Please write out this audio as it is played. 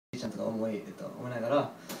ちゃんとか思いなが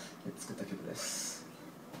ら作った曲です。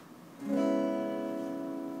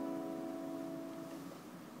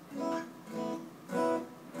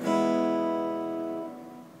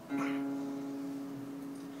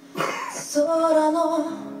空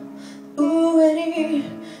の上に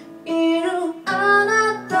いるあ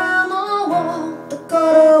なたのとこ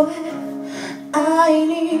ろへ会い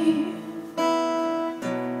に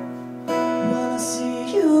Wanna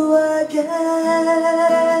see you again.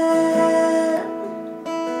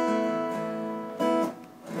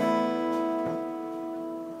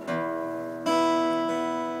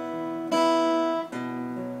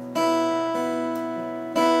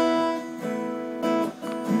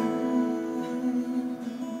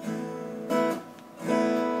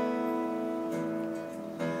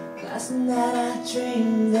 Last night I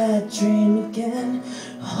dreamed that dream again,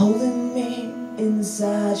 holding me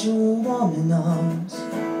inside your warming arms.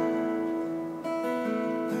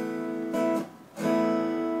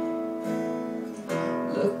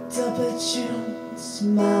 Looked up at you,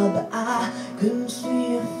 smiled, but I couldn't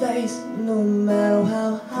see your face, no matter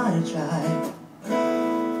how hard I tried.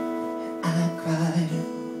 I cried,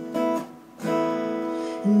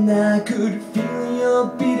 and I could feel your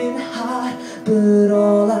beating heart, but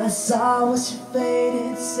all I saw was your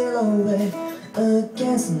faded silhouette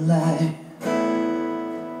against the light.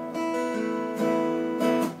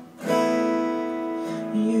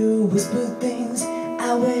 You whispered things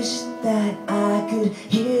I wish that I could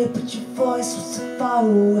hear, but your voice was so far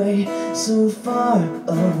away, so far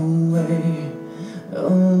away,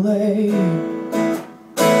 away.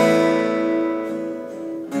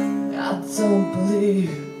 I don't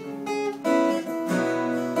believe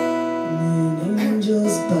in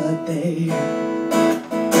angels, but they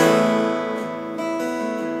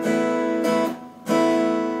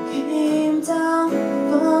came down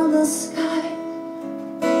from the sky.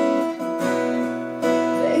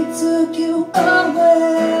 They took you away.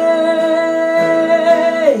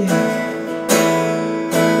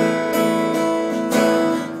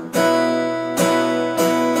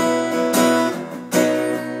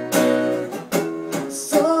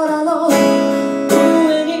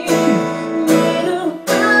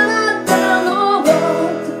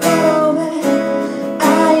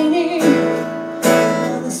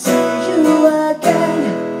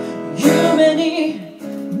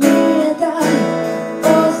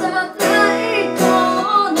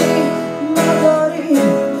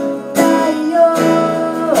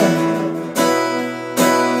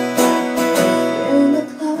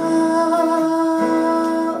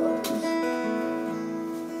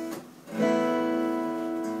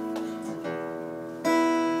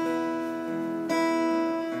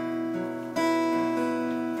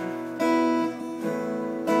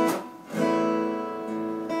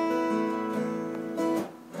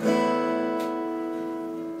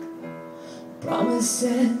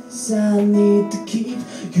 Promises I need to keep.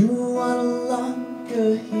 You are no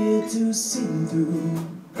longer here to see them through.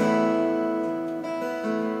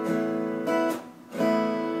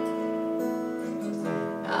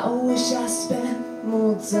 I wish I spent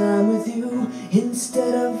more time with you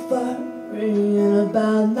instead of worrying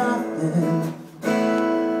about nothing.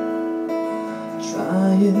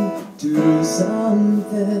 Trying to do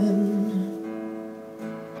something.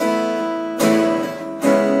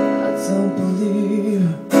 Don't believe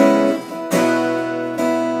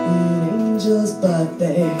in angels, but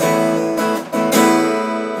they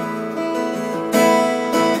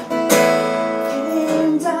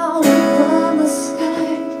came down from the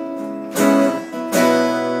sky.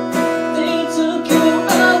 They took you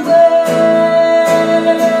away.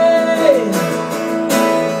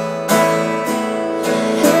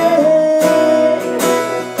 Hey.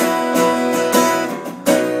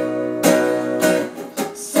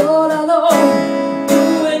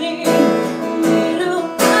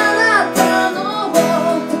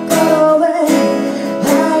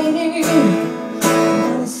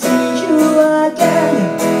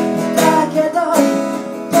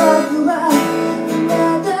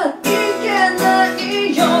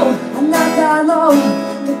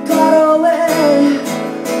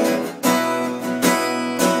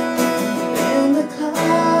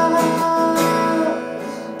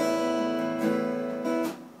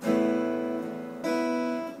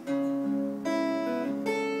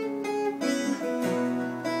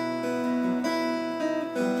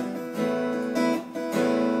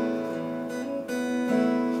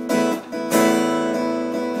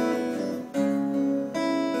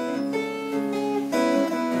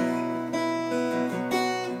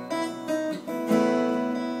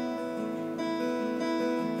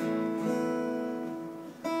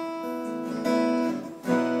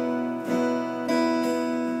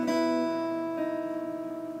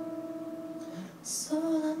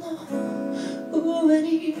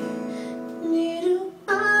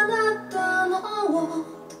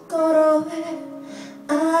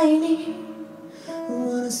 に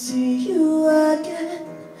Wanna see you again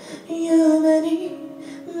夢に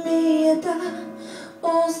見えた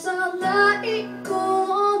幼い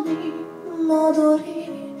頃に戻り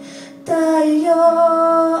たいよ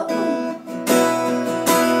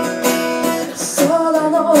空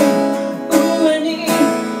の上にいる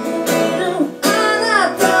あ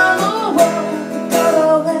なたの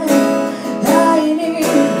心へ会いに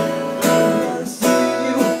Wanna see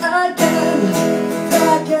you again だ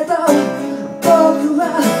けど僕は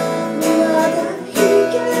まだ行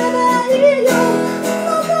けないよあ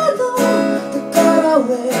なたのとこ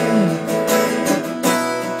ろへ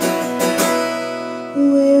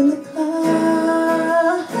When the clouds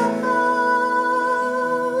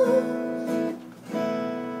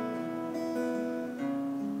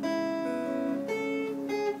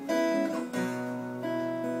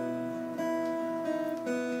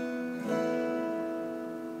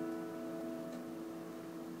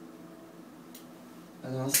あ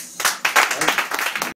りがとうございます。